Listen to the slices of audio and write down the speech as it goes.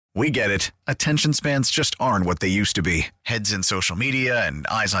We get it. Attention spans just aren't what they used to be. Heads in social media and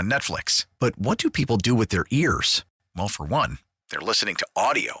eyes on Netflix. But what do people do with their ears? Well, for one, they're listening to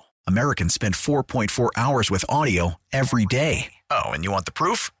audio. Americans spend 4.4 hours with audio every day. Oh, and you want the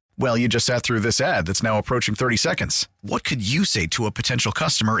proof? Well, you just sat through this ad that's now approaching 30 seconds. What could you say to a potential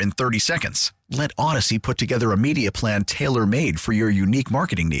customer in 30 seconds? Let Odyssey put together a media plan tailor-made for your unique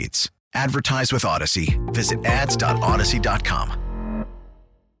marketing needs. Advertise with Odyssey. Visit ads.odyssey.com.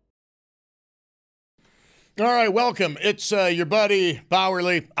 All right, welcome. It's your buddy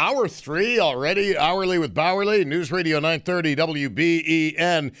Bauerle. Hour 3 already. Hourly with Bauerle. News Radio 930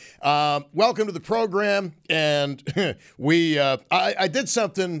 WBEN. Welcome to the program. And I did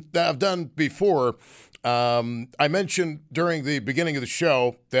something that I've done before. I mentioned during the beginning of the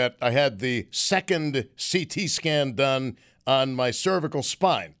show that I had the second CT scan done on my cervical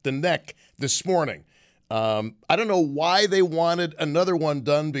spine, the neck, this morning. I don't know why they wanted another one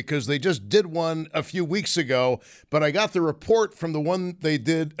done because they just did one a few weeks ago, but I got the report from the one they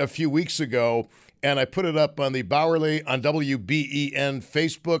did a few weeks ago, and I put it up on the Bauerle on WBEN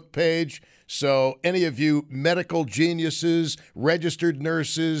Facebook page. So any of you medical geniuses, registered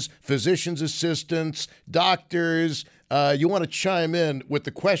nurses, physician's assistants, doctors, you want to chime in with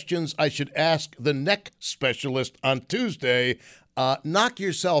the questions I should ask the neck specialist on Tuesday, knock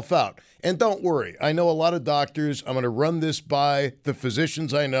yourself out. And don't worry, I know a lot of doctors. I'm going to run this by the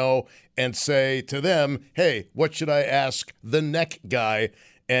physicians I know and say to them, hey, what should I ask the neck guy?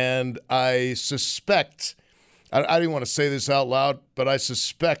 And I suspect, I don't want to say this out loud, but I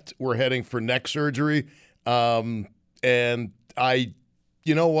suspect we're heading for neck surgery. And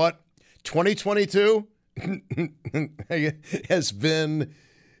you know what? 2022 has been,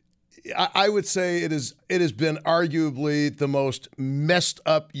 I would say it has been arguably the most messed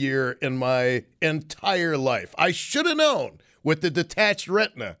up year in my entire life. I should have known with the detached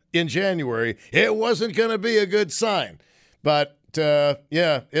retina in January, it wasn't going to be a good sign. But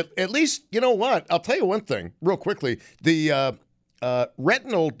at least, you know what? I'll tell you one thing real quickly. The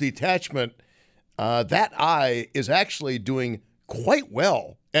retinal detachment, that eye is actually doing quite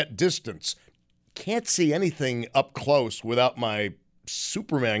well at distance. Can't see anything up close without my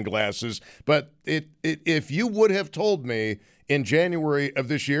Superman glasses, but if you would have told me in January of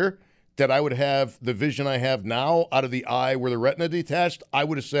this year that I would have the vision I have now out of the eye where the retina detached, I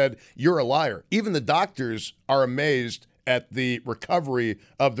would have said, you're a liar. Even the doctors are amazed at the recovery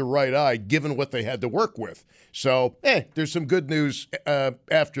of the right eye, given what they had to work with. So, there's some good news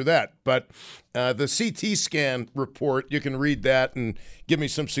after that. But the CT scan report, you can read that and give me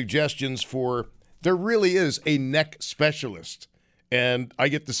some suggestions for, there really is a neck specialist. And I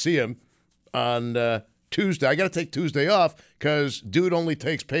get to see him on Tuesday. I got to take Tuesday off because dude only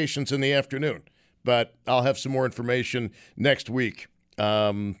takes patients in the afternoon. But I'll have some more information next week.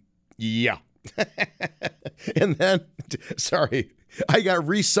 Yeah. And then, sorry, I got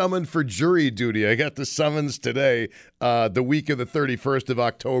resummoned for jury duty. I got the summons today, the week of the 31st of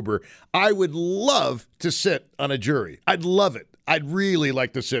October. I would love to sit on a jury. I'd love it. I'd really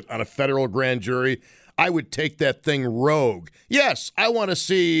like to sit on a federal grand jury. I would take that thing rogue. Yes, I want to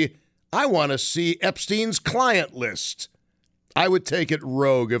see Epstein's client list. I would take it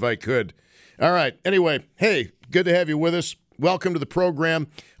rogue if I could. All right. Anyway, hey, good to have you with us. Welcome to the program.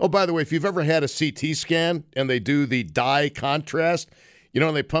 Oh, by the way, if you've ever had a CT scan and they do the dye contrast,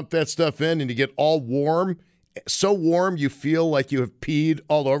 and they pump that stuff in and you get all warm, so warm you feel like you have peed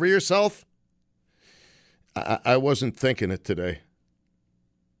all over yourself. I wasn't thinking it today.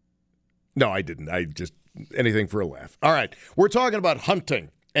 No, I didn't. I just, anything for a laugh. All right. We're talking about hunting,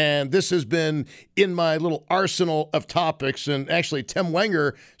 and this has been in my little arsenal of topics, and actually Tim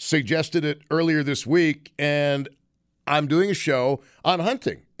Wenger suggested it earlier this week, and I'm doing a show on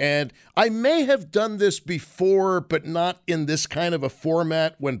hunting. And I may have done this before, but not in this kind of a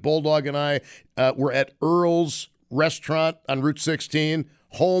format when Bulldog and I were at Earl's Restaurant on Route 16,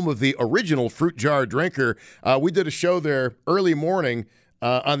 home of the original Fruit Jar Drinker. We did a show there early morning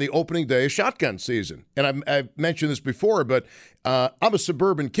on the opening day of shotgun season. And I've mentioned this before, but I'm a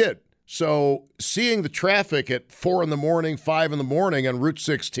suburban kid. So seeing the traffic at 4 in the morning, 5 in the morning on Route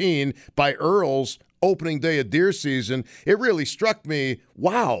 16 by Earl's opening day of deer season, it really struck me,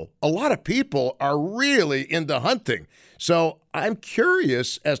 wow, a lot of people are really into hunting. So I'm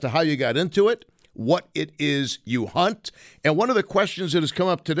curious as to how you got into it, what it is you hunt. And one of the questions that has come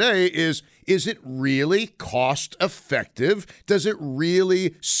up today is it really cost effective? Does it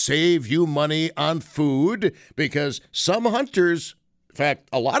really save you money on food? Because some hunters, in fact,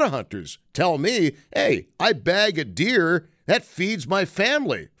 a lot of hunters tell me, hey, I bag a deer that feeds my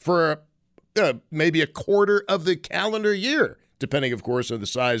family for maybe a quarter of the calendar year. depending, of course, on the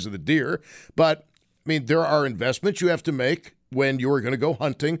size of the deer. But, I mean, there are investments you have to make when you are going to go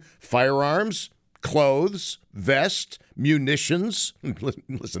hunting. Firearms, clothes, vest, munitions.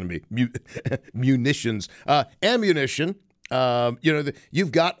 Listen to me. Munitions. Ammunition.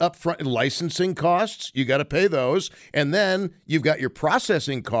 You've got upfront licensing costs. You got to pay those. And then you've got your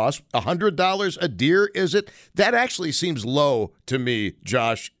processing costs. $100 a deer, is it? That actually seems low to me,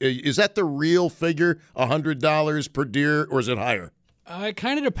 Josh. Is that the real figure, $100 per deer, or is it higher? It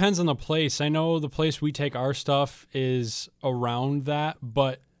kind of depends on the place. I know the place we take our stuff is around that,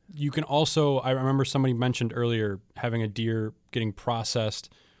 but you can also, I remember somebody mentioned earlier having a deer getting processed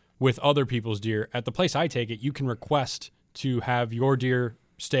with other people's deer. At the place I take it, you can request to have your deer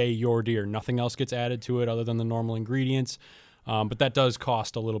stay your deer. Nothing else gets added to it other than the normal ingredients. But that does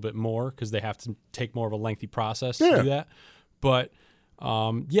cost a little bit more because they have to take more of a lengthy process to do that. But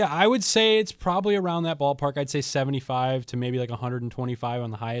I would say it's probably around that ballpark. I'd say 75 to maybe like 125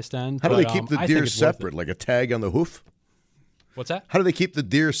 on the highest end. How do they keep the deer separate, like a tag on the hoof? What's that? How do they keep the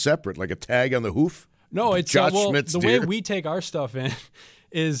deer separate, like a tag on the hoof? No, it's Josh Schmidt's the deer? way we take our stuff in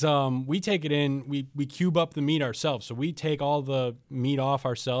is we take it in, we cube up the meat ourselves. So we take all the meat off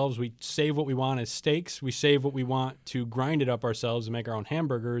ourselves. We save what we want as steaks. We save what we want to grind it up ourselves and make our own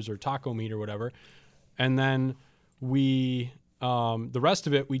hamburgers or taco meat or whatever. And then we, the rest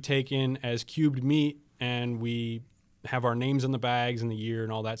of it, we take in as cubed meat, and we have our names in the bags and the year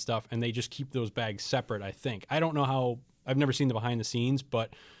and all that stuff. And they just keep those bags separate, I think. I don't know how, I've never seen the behind the scenes,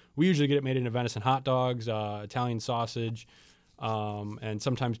 but we usually get it made into venison hot dogs, Italian sausage, and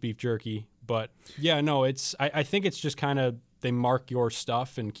sometimes beef jerky. But yeah, no, I think it's just kind of they mark your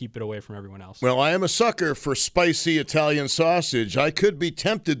stuff and keep it away from everyone else. Well, I am a sucker for spicy Italian sausage. I could be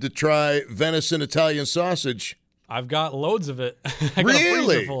tempted to try venison Italian sausage. I've got loads of it. I got a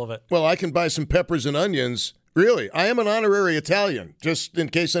freezer full of it. Well, I can buy some peppers and onions. Really, I am an honorary Italian, just in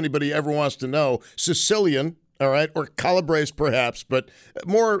case anybody ever wants to know. Sicilian. All right, or Calabrese perhaps, but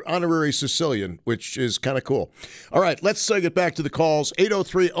more honorary Sicilian, which is kind of cool. All right, let's get back to the calls.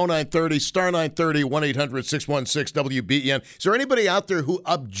 803-0930, star 930, 1-800-616-WBEN. Is there anybody out there who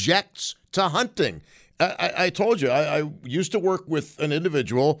objects to hunting? I told you, I used to work with an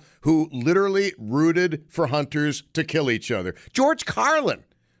individual who literally rooted for hunters to kill each other. George Carlin.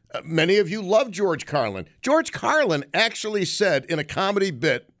 Many of you love George Carlin. George Carlin actually said in a comedy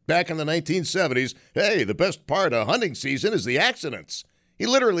bit back in the 1970s, hey, the best part of hunting season is the accidents. He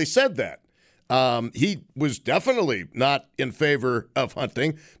literally said that. He was definitely not in favor of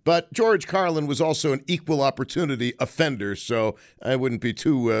hunting, but George Carlin was also an equal opportunity offender, so I wouldn't be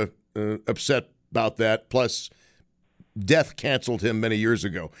too upset about that. Plus, death canceled him many years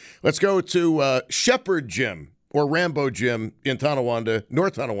ago. Let's go to Shepherd Jim, or Rambo Jim in Tonawanda,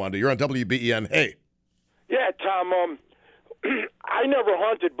 North Tonawanda. You're on WBEN. Hey. Yeah, Tom, I never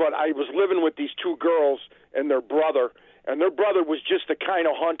hunted, but I was living with these two girls and their brother was just the kind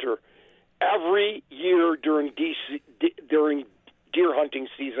of hunter. Every year during deer hunting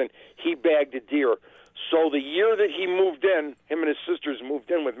season, he bagged a deer. So the year that he moved in, him and his sisters moved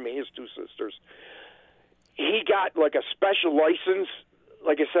in with me, his two sisters, he got like a special license.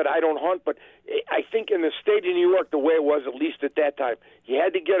 Like I said, I don't hunt, but I think in the state of New York, the way it was, at least at that time, you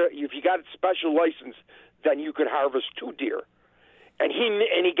had to if you got a special license, then you could harvest 2 deer. And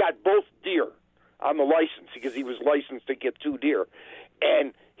he got both deer on the license because he was licensed to get 2 deer.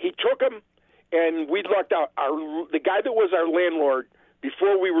 And he took them, and we lucked out. The guy that was our landlord,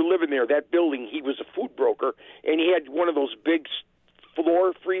 before we were living there, that building, he was a food broker, and he had one of those big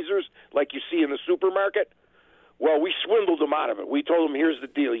floor freezers like you see in the supermarket. Well, we swindled him out of it. We told him, here's the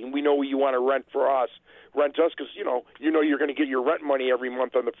deal. We know you want to rent us because, you know you're going to get your rent money every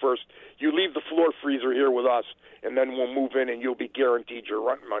month on the first. You leave the floor freezer here with us, and then we'll move in, and you'll be guaranteed your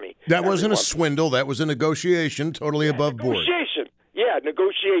rent money. That wasn't a swindle. That was a negotiation, totally above board. Negotiation. Yeah,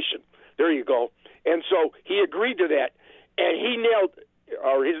 negotiation. There you go. And so he agreed to that, and he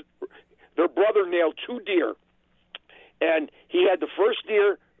their brother nailed 2 deer, and he had the first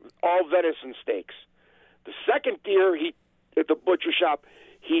deer, all venison steaks. The second deer, at the butcher shop,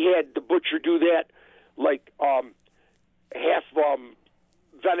 he had the butcher do that, like half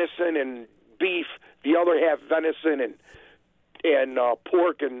venison and beef, the other half venison and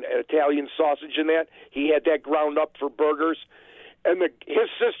pork and Italian sausage in that. He had that ground up for burgers. And his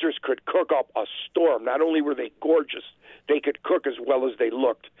sisters could cook up a storm. Not only were they gorgeous, they could cook as well as they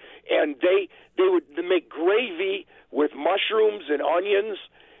looked. And they would make gravy with mushrooms and onions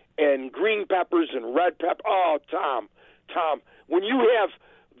and green peppers and red pepper. Oh, Tom, when you have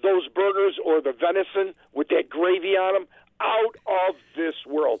those burgers or the venison with that gravy on them, out of this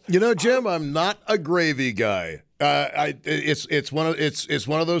world. You know, Jim, I'm not a gravy guy. It's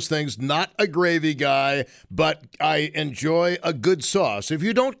one of those things. Not a gravy guy, but I enjoy a good sauce. If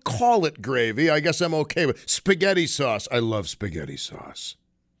you don't call it gravy, I guess I'm okay with spaghetti sauce. I love spaghetti sauce.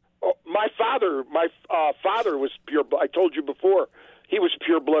 Oh, my father was pure. I told you before, he was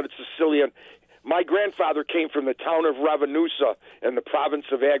pure-blooded Sicilian. My grandfather came from the town of Ravenusa in the province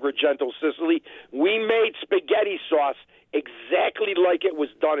of Agrigento, Sicily. We made spaghetti sauce exactly like it was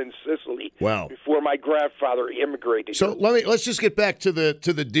done in Sicily. Wow. Before my grandfather immigrated. So let's just get back to the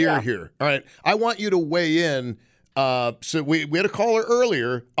deer here. All right. I want you to weigh in. So we had a caller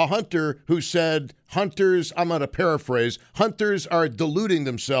earlier, a hunter, who said hunters, I'm going to paraphrase, hunters are deluding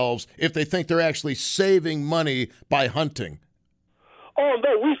themselves if they think they're actually saving money by hunting. Oh,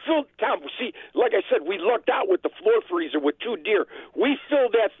 no, we filled, Tom, see, like I said, we lucked out with the floor freezer with 2 deer. We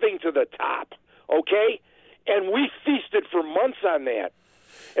filled that thing to the top, okay? And we feasted for months on that.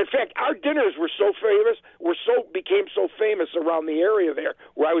 In fact, our dinners were so famous, became so famous around the area there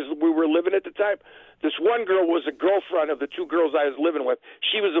where we were living at the time. This one girl was a girlfriend of the 2 girls I was living with.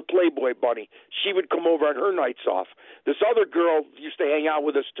 She was a Playboy bunny. She would come over on her nights off. This other girl used to hang out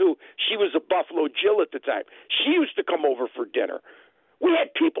with us too. She was a Buffalo Jill at the time. She used to come over for dinner. We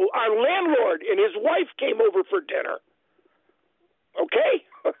had people, our landlord and his wife came over for dinner.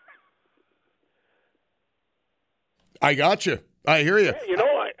 Okay? I got you. I hear you. You know,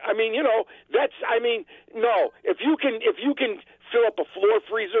 no. If you can fill up a floor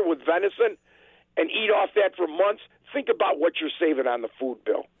freezer with venison and eat off that for months, think about what you're saving on the food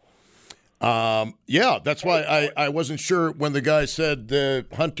bill. Yeah, that's why I wasn't sure when the guy said the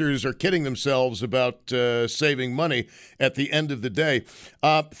hunters are kidding themselves about saving money at the end of the day.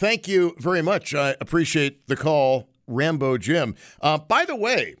 Thank you very much. I appreciate the call, Rambo Jim. By the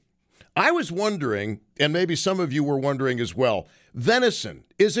way, I was wondering, and maybe some of you were wondering as well, venison,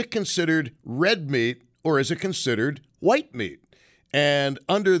 is it considered red meat or is it considered white meat? And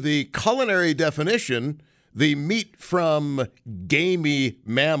under the culinary definition, the meat from gamey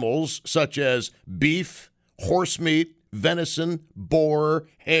mammals such as beef, horse meat, venison, boar,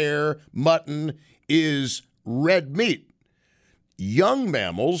 hare, mutton is red meat. Young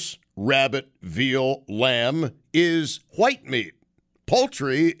mammals, rabbit, veal, lamb, is white meat.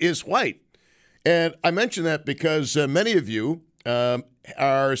 Poultry is white. And I mention that because many of you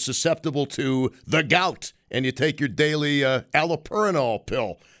are susceptible to the gout, and you take your daily allopurinol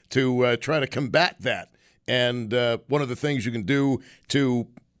pill to try to combat that. And one of the things you can do to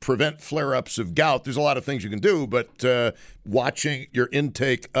prevent flare-ups of gout, there's a lot of things you can do, but watching your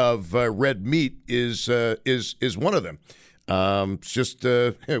intake of red meat is one of them. It's just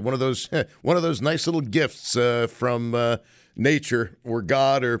one of those nice little gifts from nature or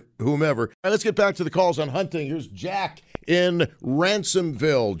God or whomever. All right, let's get back to the calls on hunting. Here's Jack in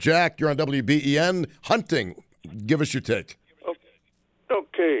Ransomville. Jack, you're on WBEN. Hunting. Give us your take.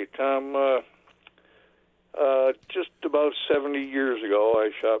 Okay, Tom. Just about 70 years ago, I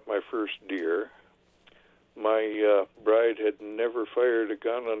shot my first deer. My bride had never fired a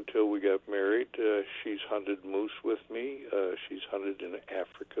gun until we got married. She's hunted moose with me. She's hunted in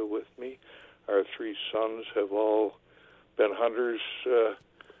Africa with me. Our 3 sons have all been hunters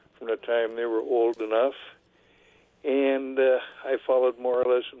from the time they were old enough. And I followed more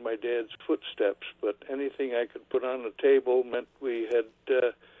or less in my dad's footsteps. But anything I could put on the table meant we had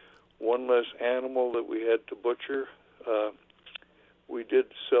one less animal that we had to butcher. We did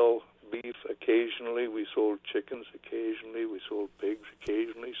sell beef occasionally. We sold chickens occasionally. We sold pigs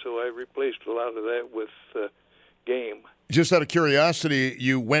occasionally. So I replaced a lot of that with game. Just out of curiosity,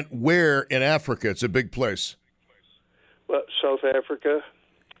 you went where in Africa? It's a big place. Well, South Africa.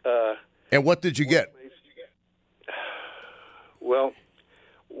 And what did you get? Well,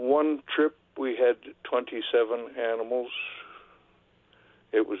 one trip we had 27 animals.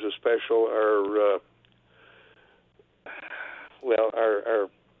 It was a special. Our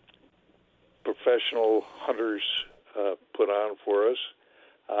professional hunters put on for us.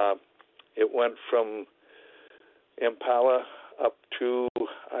 It went from impala up to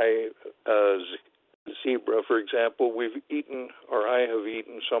zebra, for example. We've eaten, or I have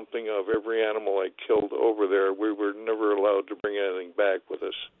eaten, something of every animal I killed over there. We were never allowed to bring anything back with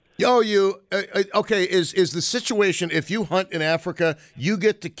us. Okay, is the situation, if you hunt in Africa, you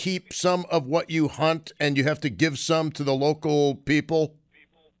get to keep some of what you hunt and you have to give some to the local people?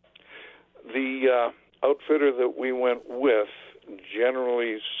 The outfitter that we went with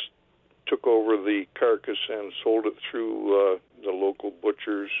generally took over the carcass and sold it through the local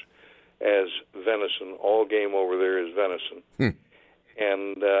butchers as venison. All game over there is venison.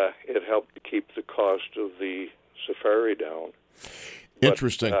 And it helped to keep the cost of the safari down.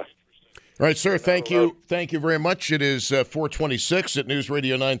 Interesting. All right, sir. Thank you. Thank you very much. It is 4:26 at News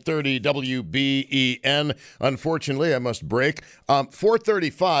Radio 930 WBEN. Unfortunately, I must break.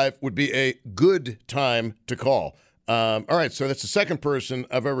 4:35 would be a good time to call. All right, so that's the second person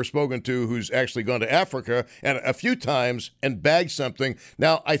I've ever spoken to who's actually gone to Africa and a few times and bagged something.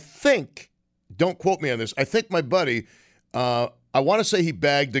 Now, I think, don't quote me on this, I think my buddy, I want to say he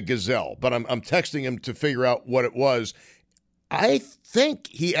bagged a gazelle, but I'm texting him to figure out what it was. I think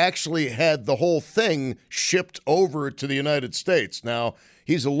he actually had the whole thing shipped over to the United States. Now,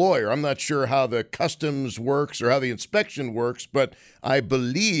 he's a lawyer. I'm not sure how the customs works or how the inspection works, but I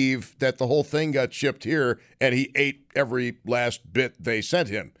believe that the whole thing got shipped here and he ate every last bit they sent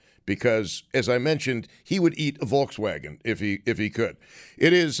him. Because, as I mentioned, he would eat a Volkswagen if he could.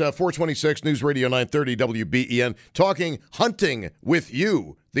 It is 4:26 News Radio 930 WBEN, talking hunting with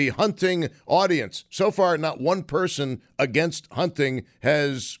you, the hunting audience. So far, not one person against hunting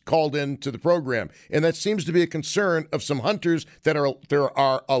has called in to the program, and that seems to be a concern of some hunters. There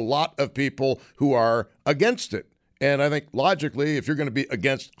are a lot of people who are against it. And I think, logically, if you're going to be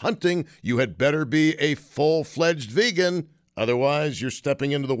against hunting, you had better be a full-fledged vegan. Otherwise, you're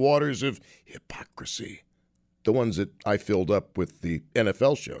stepping into the waters of hypocrisy, the ones that I filled up with the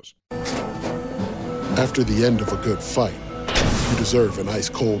NFL shows. After the end of a good fight, you deserve an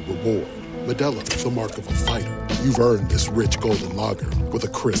ice-cold reward. Modelo is the mark of a fighter. You've earned this rich golden lager with a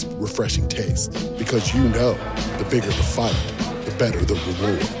crisp, refreshing taste. Because you know, the bigger the fight, the better the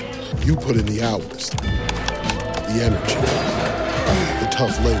reward. You put in the hours, the energy, the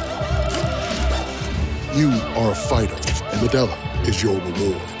tough labor. You are a fighter, and Modelo is your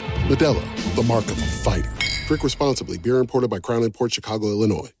reward. Modelo, the mark of a fighter. Drink responsibly. Beer imported by Crown Imports, Chicago,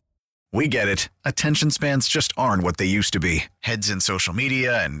 Illinois. We get it. Attention spans just aren't what they used to be. Heads in social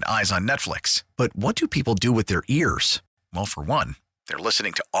media and eyes on Netflix. But what do people do with their ears? Well, for one, they're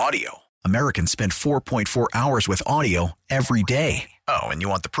listening to audio. Americans spend 4.4 hours with audio every day. Oh, and you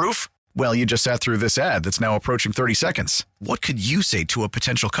want the proof? Well, you just sat through this ad that's now approaching 30 seconds. What could you say to a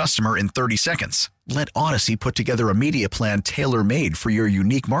potential customer in 30 seconds? Let Odyssey put together a media plan tailor-made for your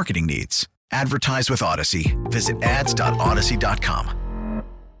unique marketing needs. Advertise with Odyssey. Visit ads.odyssey.com.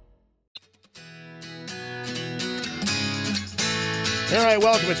 All right,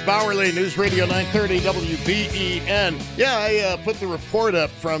 welcome. It's Bowerly, News Radio 930 WBEN. Yeah, I put the report up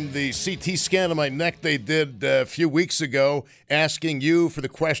from the CT scan of my neck they did a few weeks ago, asking you for the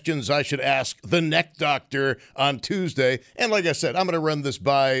questions I should ask the neck doctor on Tuesday. And like I said, I'm going to run this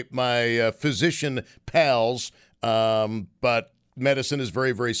by my physician pals, but medicine is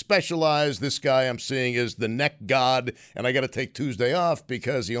very, very specialized. This guy I'm seeing is the neck god, and I got to take Tuesday off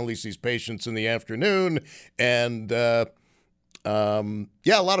because he only sees patients in the afternoon. And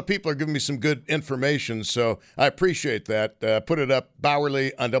yeah, a lot of people are giving me some good information, so I appreciate that. Put it up,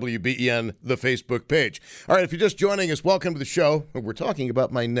 Bowerly on WBEN, the Facebook page. All right, if you're just joining us, welcome to the show. We're talking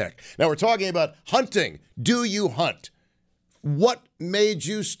about my neck. Now, we're talking about hunting. Do you hunt? What made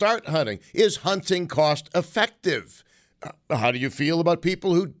you start hunting? Is hunting cost effective? How do you feel about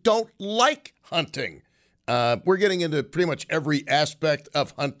people who don't like hunting? We're getting into pretty much every aspect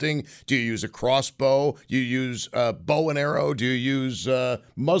of hunting. Do you use a crossbow? Do you use bow and arrow? Do you use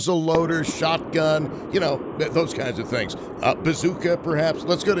muzzle loader, shotgun? You know, those kinds of things. Bazooka, perhaps?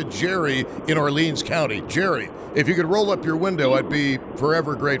 Let's go to Jerry in Orleans County. Jerry, if you could roll up your window, I'd be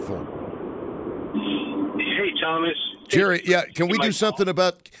forever grateful. Hey, Thomas. Jerry, yeah, can we do something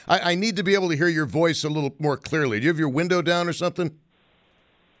about... I need to be able to hear your voice a little more clearly. Do you have your window down or something?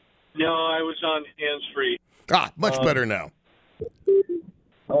 No, I was on hands-free. Much better now.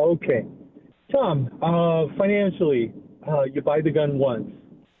 Okay. Tom, financially, you buy the gun once,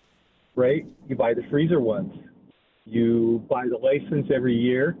 right? You buy the freezer once. You buy the license every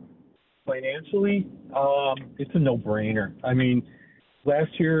year. Financially, it's a no-brainer. I mean,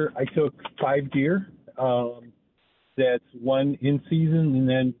 last year I took 5 deer. That's one in season and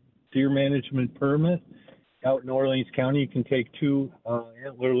then deer management permit. Out in Orleans County, you can take 2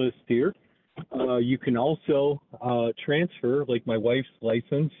 antlerless deer. You can also transfer, like my wife's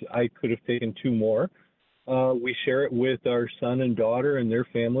license, I could have taken 2 more. We share it with our son and daughter and their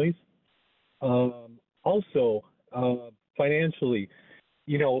families. Also, financially,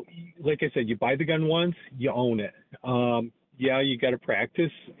 you know, like I said, you buy the gun once, you own it. Yeah, you got to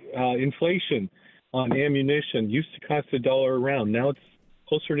practice. Inflation on ammunition used to cost $1 a round. Now it's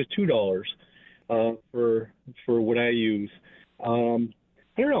closer to $2. For what I use. I don't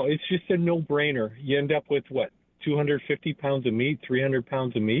know. It's just a no-brainer. You end up with, 250 pounds of meat, 300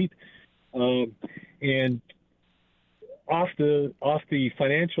 pounds of meat. And off the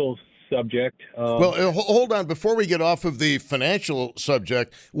financial subject. Well, hold on. Before we get off of the financial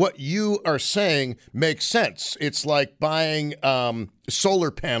subject, what you are saying makes sense. It's like buying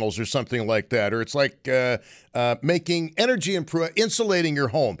solar panels or something like that, or it's like making energy insulating your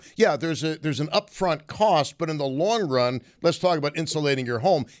home. Yeah, there's an upfront cost, but in the long run, let's talk about insulating your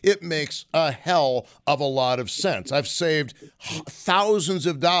home. It makes a hell of a lot of sense. I've saved thousands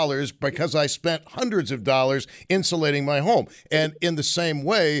of dollars because I spent hundreds of dollars insulating my home. And in the same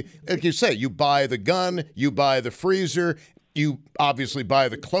way, like you say, you buy the gun, you buy the freezer, you obviously buy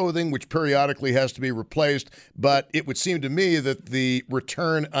the clothing, which periodically has to be replaced, but it would seem to me that the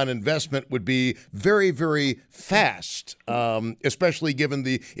return on investment would be very, very fast, especially given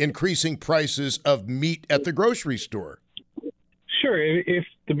the increasing prices of meat at the grocery store. Sure, if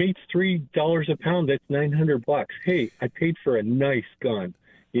the meat's $3 a pound, that's $900. Hey, I paid for a nice gun.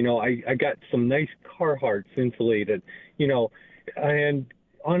 You know, I got some nice Carhartts insulated. You know, and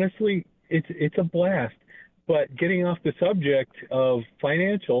honestly, it's a blast. But getting off the subject of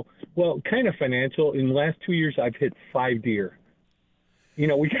financial, well, kind of financial, in the last 2 years, I've hit 5 deer. You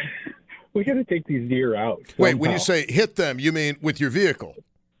know, we got to take these deer out somehow. Wait, when you say hit them, you mean with your vehicle?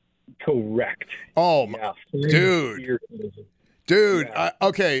 Correct. Oh, yeah, Dude, yeah.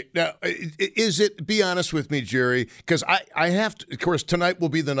 Okay. Now, is it, be honest with me, Jerry, because I have to, of course, tonight will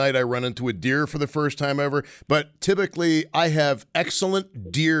be the night I run into a deer for the first time ever, but typically I have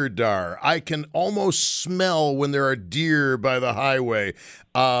excellent deer dar. I can almost smell when there are deer by the highway.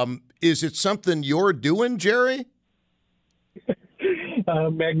 Is it something you're doing, Jerry?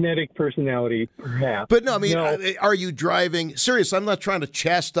 Magnetic personality, perhaps. But no, I mean, are you driving? Serious, I'm not trying to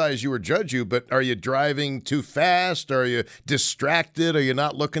chastise you or judge you, but are you driving too fast? Are you distracted? Are you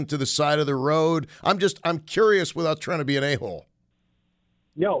not looking to the side of the road? I'm curious without trying to be an a-hole.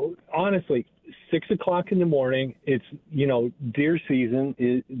 No, honestly, 6 o'clock in the morning, it's, you know, deer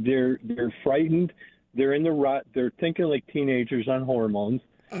season. They're frightened. They're in the rut. They're thinking like teenagers on hormones.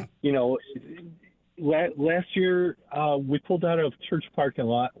 You know, last year, we pulled out of church parking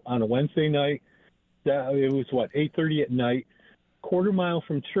lot on a Wednesday night. It was, 8:30 at night. Quarter mile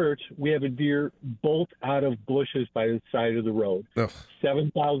from church, we have a deer bolt out of bushes by the side of the road.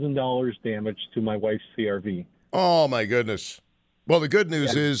 $7,000 damage to my wife's CRV. Oh, my goodness. Well, the good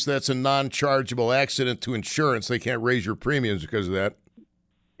news is that's a non-chargeable accident to insurance. They can't raise your premiums because of that.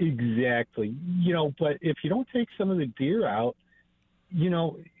 Exactly. You know, but if you don't take some of the deer out, you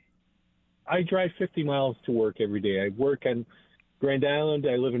know, I drive 50 miles to work every day. I work on Grand Island.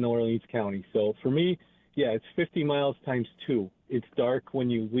 I live in Orleans County. So for me, yeah, it's 50 miles times 2. It's dark when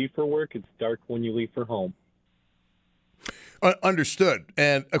you leave for work. It's dark when you leave for home. Understood.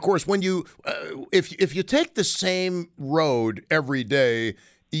 And of course, when you, if you take the same road every day,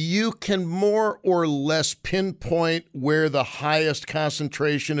 you can more or less pinpoint where the highest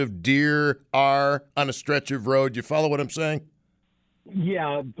concentration of deer are on a stretch of road. You follow what I'm saying?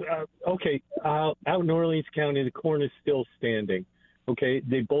 Yeah. Okay. Out in Orleans County, the corn is still standing. Okay.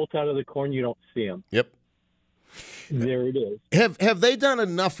 They bolt out of the corn. You don't see them. Yep. There it is. Have they done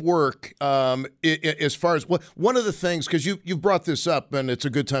enough work as far as one of the things, because you brought this up and it's a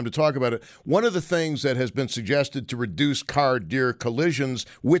good time to talk about it. One of the things that has been suggested to reduce car-deer collisions,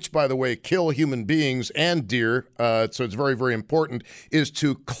 which, by the way, kill human beings and deer, so it's very, very important, is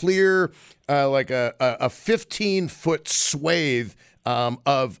to clear like a 15-foot swathe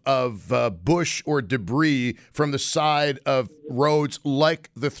of bush or debris from the side of roads like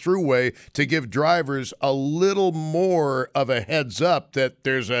the thruway to give drivers a little more of a heads up that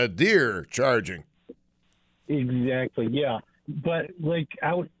there's a deer charging. Exactly, yeah. But like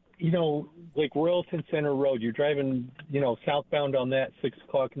out, you know, like Royalton Center Road, you're driving, you know, southbound on that 6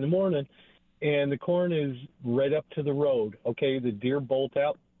 o'clock in the morning, and the corn is right up to the road. Okay, the deer bolt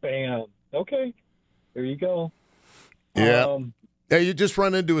out, bam. Okay, there you go. Yeah. Yeah, you just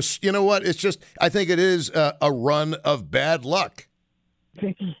run into you know what? It's just, I think it is a run of bad luck.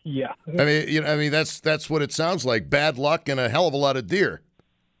 Yeah. I mean, that's what it sounds like. Bad luck and a hell of a lot of deer.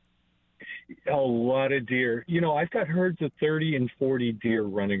 A lot of deer. You know, I've got herds of 30 and 40 deer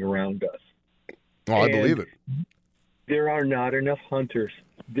running around us. Oh, I believe it. There are not enough hunters.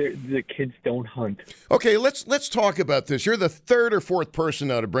 The kids don't hunt. Okay, let's talk about this. You're the third or fourth person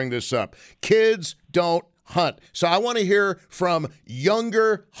now to bring this up. Kids don't hunt. So I want to hear from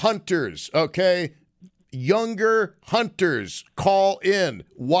younger hunters, okay? Younger hunters, call in.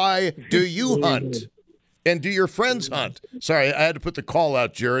 Why do you hunt? And do your friends hunt? Sorry, I had to put the call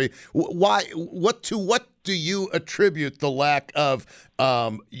out, Jerry. Why? What do you attribute the lack of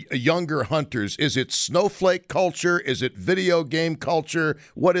younger hunters? Is it snowflake culture? Is it video game culture?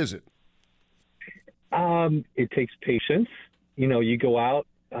 What is it? It takes patience. You know, you go out,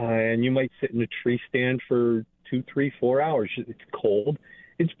 and you might sit in a tree stand for 2, 3, 4 hours. It's cold.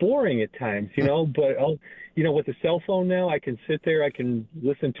 It's boring at times, but with the cell phone now, I can sit there, I can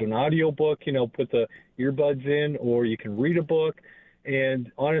listen to an audio book, put the earbuds in, or you can read a book.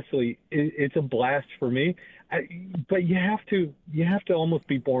 And honestly, it's a blast for me. But you have to almost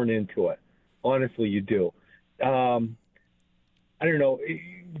be born into it. Honestly, you do. I don't know,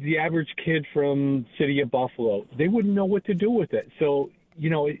 the average kid from city of Buffalo, they wouldn't know what to do with it. So,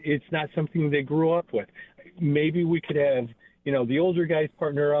 it's not something they grew up with. Maybe we could have, the older guys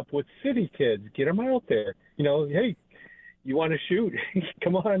partner up with city kids, get them out there. Hey, you want to shoot?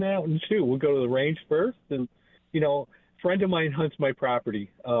 Come on out and shoot. We'll go to the range first. And, a friend of mine hunts my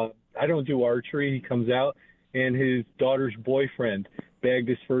property. I don't do archery. He comes out, and his daughter's boyfriend bagged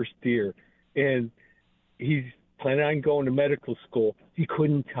his first deer. And he's planning on going to medical school. He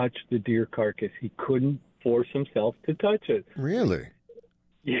couldn't touch the deer carcass. He couldn't force himself to touch it. Really?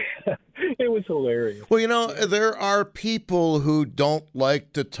 Yeah, it was hilarious. Well, there are people who don't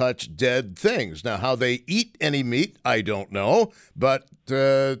like to touch dead things. Now, how they eat any meat, I don't know. But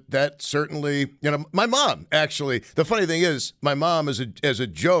that certainly, my mom, actually, the funny thing is, my mom, as a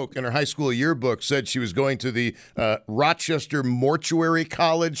joke in her high school yearbook, said she was going to the Rochester Mortuary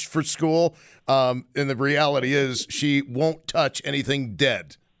College for school. And the reality is she won't touch anything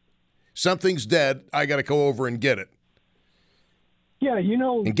dead. Something's dead, I got to go over and get it. Yeah,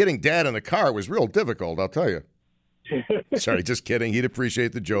 And getting Dad in the car was real difficult, I'll tell you. Sorry, just kidding. He'd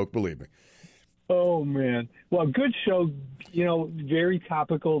appreciate the joke, believe me. Oh, man. Well, good show. Very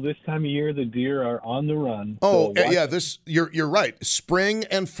topical. This time of year, the deer are on the run. Oh, so yeah, you're right. Spring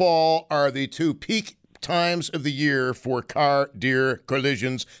and fall are the two peak times of the year for car deer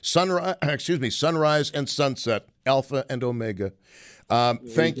collisions. Sunrise and sunset, alpha and omega.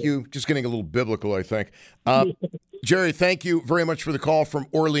 Thank you. Just getting a little biblical, I think. Jerry, thank you very much for the call from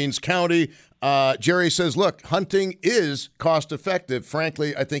Orleans County. Jerry says, look, hunting is cost effective.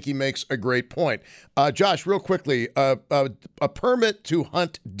 Frankly, I think he makes a great point. Josh, real quickly, a permit to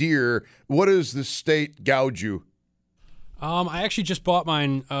hunt deer, what does the state gouge you? I actually just bought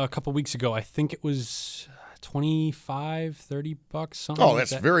mine a couple weeks ago. I think it was $25, $30, something. Oh,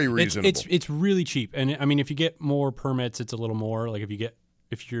 that's very reasonable. It's really cheap. And I mean, if you get more permits, it's a little more. Like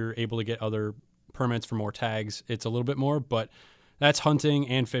if you're able to get other permits for more tags, it's a little bit more, but that's hunting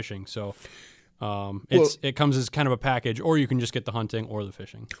and fishing. So it comes as kind of a package, or you can just get the hunting or the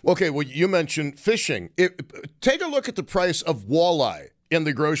fishing. Okay, well, you mentioned fishing. Take a look at the price of walleye in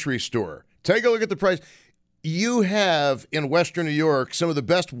the grocery store. Take a look at the price. You have in Western New York some of the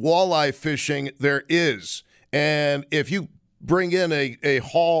best walleye fishing there is. And if you bring in a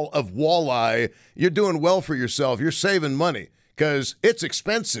haul of walleye, you're doing well for yourself. You're saving money because it's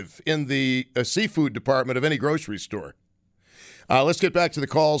expensive in the seafood department of any grocery store. Let's get back to the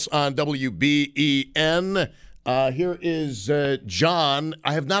calls on WBEN. Here is John.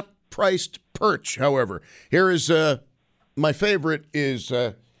 I have not priced perch, however. Here is my favorite is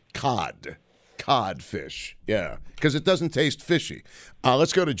codfish. Yeah, because it doesn't taste fishy.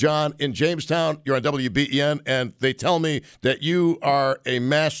 Let's go to John in Jamestown. You're on WBEN, and they tell me that you are a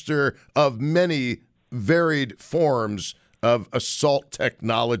master of many varied forms of assault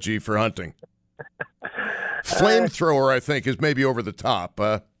technology for hunting. Flamethrower, I think, is maybe over the top.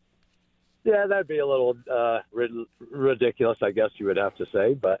 Yeah, that'd be a little ridiculous, I guess you would have to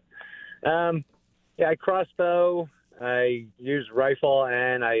say. But, I crossbow, I use rifle,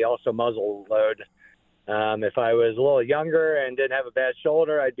 and I also muzzle load. If I was a little younger and didn't have a bad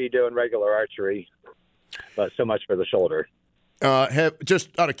shoulder, I'd be doing regular archery. But so much for the shoulder.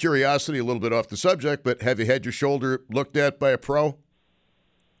 Just out of curiosity, a little bit off the subject, but have you had your shoulder looked at by a pro?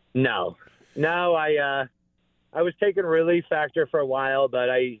 No, I was taking Relief Factor for a while, but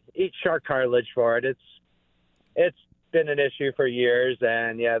I eat shark cartilage for it. It's been an issue for years,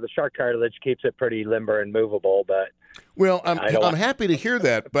 and the shark cartilage keeps it pretty limber and movable. But I'm happy to hear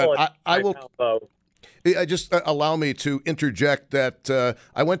that. But I will. Just allow me to interject that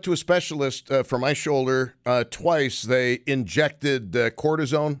I went to a specialist for my shoulder twice. They injected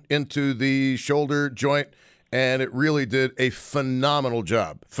cortisone into the shoulder joint, and it really did a phenomenal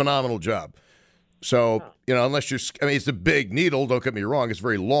job. So, unless it's a big needle, don't get me wrong, it's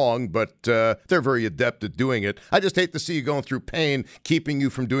very long, but they're very adept at doing it. I just hate to see you going through pain, keeping you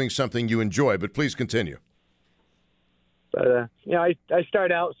from doing something you enjoy, but please continue. But, I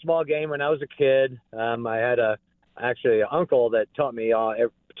started out small game when I was a kid. I had actually an uncle that taught me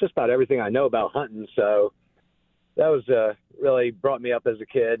just about everything I know about hunting. So that was really brought me up as a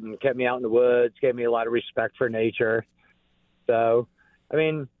kid and kept me out in the woods, gave me a lot of respect for nature. So,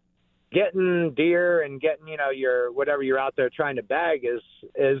 getting deer and getting, your whatever you're out there trying to bag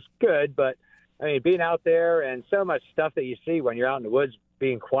is good. But, I mean, being out there and so much stuff that you see when you're out in the woods,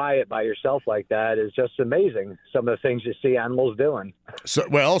 being quiet by yourself like that is just amazing. Some of the things you see animals doing.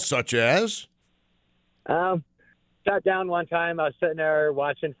 Such as? Sat down one time. I was sitting there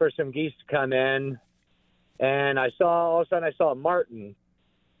watching for some geese to come in, and all of a sudden I saw a martin.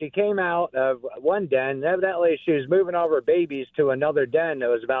 She came out of one den. Evidently, she was moving all her babies to another den that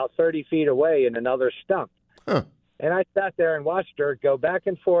was about 30 feet away in another stump. Huh. And I sat there and watched her go back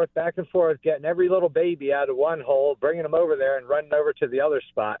and forth, getting every little baby out of one hole, bringing them over there and running over to the other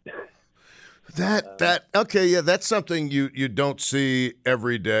spot. That's something you don't see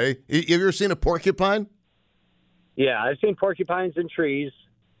every day. Have you ever seen a porcupine? Yeah, I've seen porcupines in trees.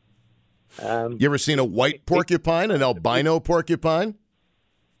 You ever seen a white porcupine, an albino porcupine?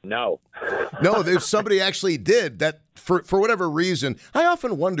 No. No, somebody actually did that for whatever reason. I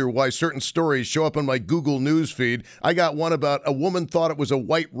often wonder why certain stories show up on my Google News feed. I got one about a woman thought it was a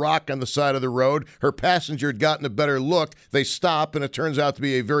white rock on the side of the road. Her passenger had gotten a better look. They stop, and it turns out to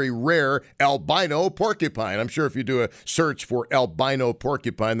be a very rare albino porcupine. I'm sure if you do a search for albino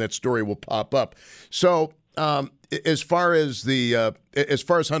porcupine, that story will pop up. So, as far as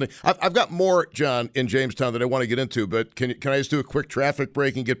hunting, I've got more, John, in Jamestown that I want to get into, but can I just do a quick traffic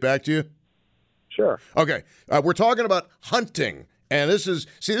break and get back to you? Sure. Okay. We're talking about hunting, and this is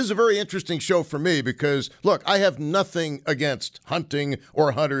a very interesting show for me because, look, I have nothing against hunting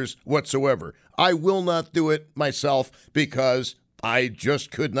or hunters whatsoever. I will not do it myself because I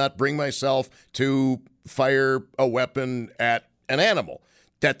just could not bring myself to fire a weapon at an animal.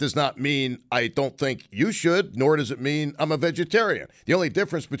 That does not mean I don't think you should, nor does it mean I'm a vegetarian. The only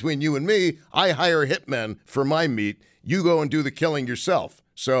difference between you and me, I hire hitmen for my meat. You go and do the killing yourself.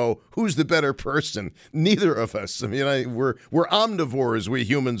 So who's the better person? Neither of us. I mean, we're omnivores, we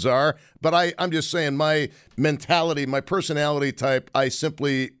humans are. But I'm just saying my mentality, my personality type, I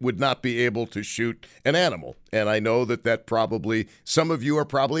simply would not be able to shoot an animal. And I know that probably, some of you are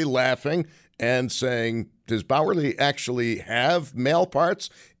probably laughing and saying, does Bauerle actually have male parts?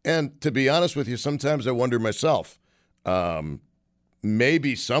 And to be honest with you, sometimes I wonder myself.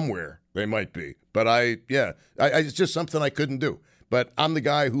 Maybe somewhere they might be. But it's just something I couldn't do. But I'm the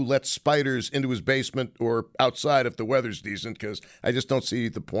guy who lets spiders into his basement or outside if the weather's decent because I just don't see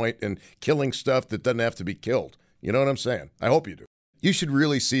the point in killing stuff that doesn't have to be killed. You know what I'm saying? I hope you do. You should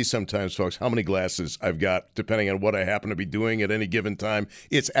really see sometimes, folks, how many glasses I've got, depending on what I happen to be doing at any given time.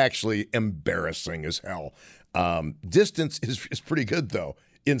 It's actually embarrassing as hell. Distance is pretty good, though.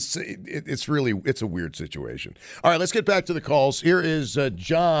 It's a weird situation. All right, let's get back to the calls. Here is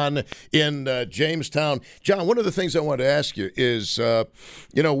John in Jamestown. John, one of the things I wanted to ask you is,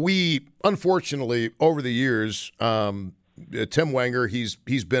 we unfortunately over the years, Tim Wenger, he's a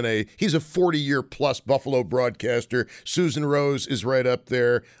 40-year plus Buffalo broadcaster. Susan Rose is right up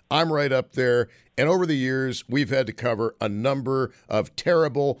there. I'm right up there. And over the years, we've had to cover a number of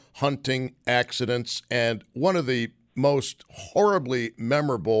terrible hunting accidents. And one of the most horribly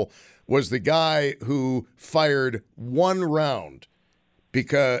memorable was the guy who fired one round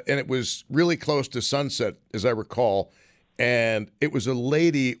and it was really close to sunset, as I recall. And it was a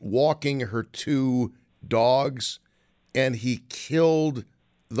lady walking her two dogs. And he killed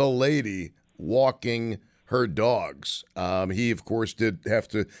the lady walking her dogs. He, of course, did have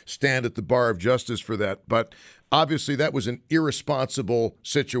to stand at the bar of justice for that. But obviously, that was an irresponsible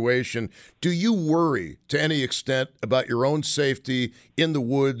situation. Do you worry to any extent about your own safety in the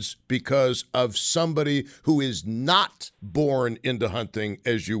woods because of somebody who is not born into hunting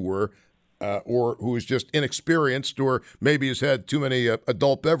as you were, or who is just inexperienced, or maybe has had too many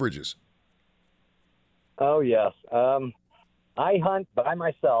adult beverages? Oh, yes. I hunt by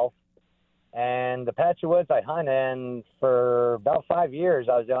myself, and the patch of woods I hunt in for about 5 years,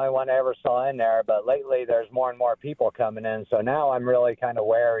 I was the only one I ever saw in there, but lately there's more and more people coming in, so now I'm really kind of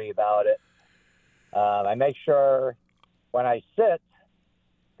wary about it. I make sure when I sit,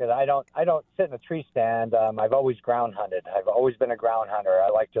 because I don't sit in a tree stand, I've always ground hunted. I've always been a ground hunter. I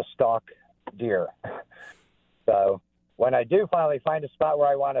like to stalk deer. So when I do finally find a spot where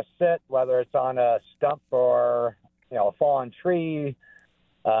I want to sit, whether it's on a stump or, a fallen tree,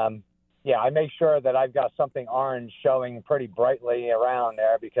 I make sure that I've got something orange showing pretty brightly around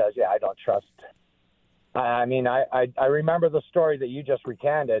there because, I don't trust. I mean, I remember the story that you just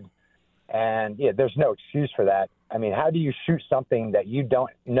recanted, and, there's no excuse for that. I mean, how do you shoot something that you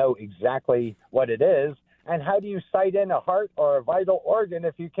don't know exactly what it is? And how do you sight in a heart or a vital organ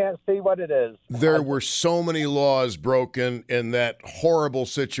if you can't see what it is? There were so many laws broken in that horrible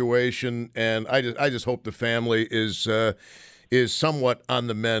situation, and I just hope the family is is somewhat on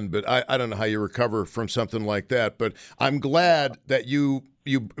the mend, but I don't know how you recover from something like that. But I'm glad that you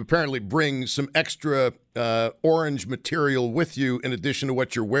apparently bring some extra orange material with you in addition to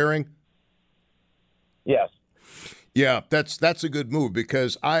what you're wearing. Yes. Yeah, that's a good move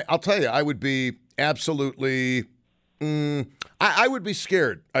because I'll tell you, I would be absolutely I would be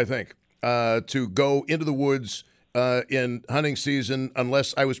scared, I think, to go into the woods in hunting season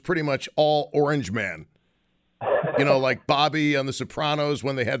unless I was pretty much all orange man. You know, like Bobby on The Sopranos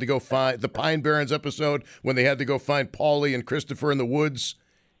when they had to go find the Pine Barrens episode when they had to go find Paulie and Christopher in the woods,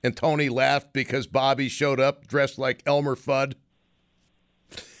 and Tony laughed because Bobby showed up dressed like Elmer Fudd.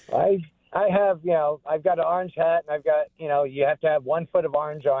 I have, I've got an orange hat, and I've got, you have to have 1 foot of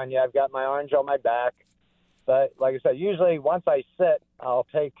orange on you. I've got my orange on my back. But like I said, usually once I sit,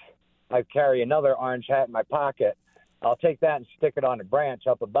 I carry another orange hat in my pocket. I'll take that and stick it on a branch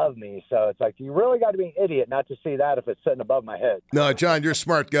up above me. So it's like, you really got to be an idiot not to see that if it's sitting above my head. No, John, you're a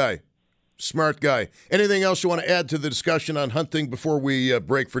smart guy. Smart guy. Anything else you want to add to the discussion on hunting before we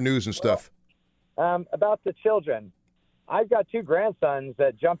break for news and stuff? About the children. I've got 2 grandsons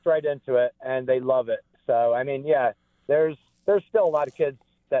that jumped right into it, and they love it. So, I mean, yeah, there's still a lot of kids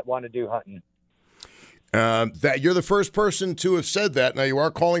that want to do hunting. That you're the first person to have said that. Now, you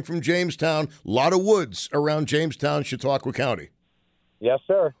are calling from Jamestown. A lot of woods around Jamestown, Chautauqua County. Yes,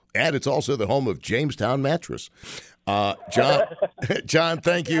 sir. And it's also the home of Jamestown Mattress. John,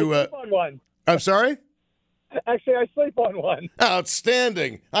 thank you. I sleep on one. I'm sorry? Actually, I sleep on one.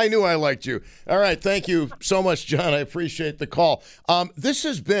 Outstanding. I knew I liked you. All right. Thank you so much, John. I appreciate the call. This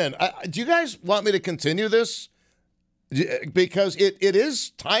has been, do you guys want me to continue this? Because it is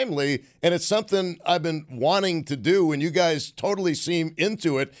timely, and it's something I've been wanting to do, and you guys totally seem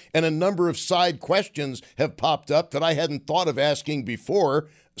into it, and a number of side questions have popped up that I hadn't thought of asking before.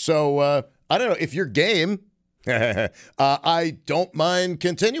 So I don't know if you're game. I don't mind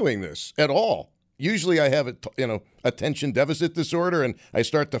continuing this at all. Usually I have attention deficit disorder, and I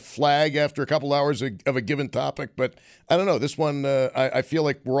start to flag after a couple hours of a given topic. But I don't know. This one, I feel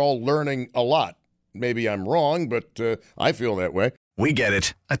like we're all learning a lot. Maybe I'm wrong, but I feel that way. We get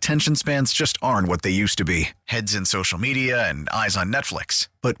it. Attention spans just aren't what they used to be. Heads in social media and eyes on Netflix.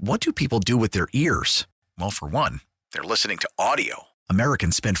 But what do people do with their ears? Well, for one, they're listening to audio.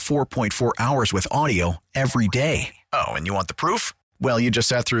 Americans spend 4.4 hours with audio every day. Oh, and you want the proof? Well, you just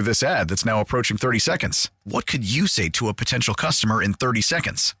sat through this ad that's now approaching 30 seconds. What could you say to a potential customer in 30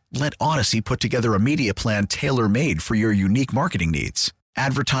 seconds? Let Odyssey put together a media plan tailor-made for your unique marketing needs.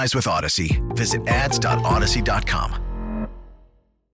 Advertise with Odyssey. Visit ads.odyssey.com.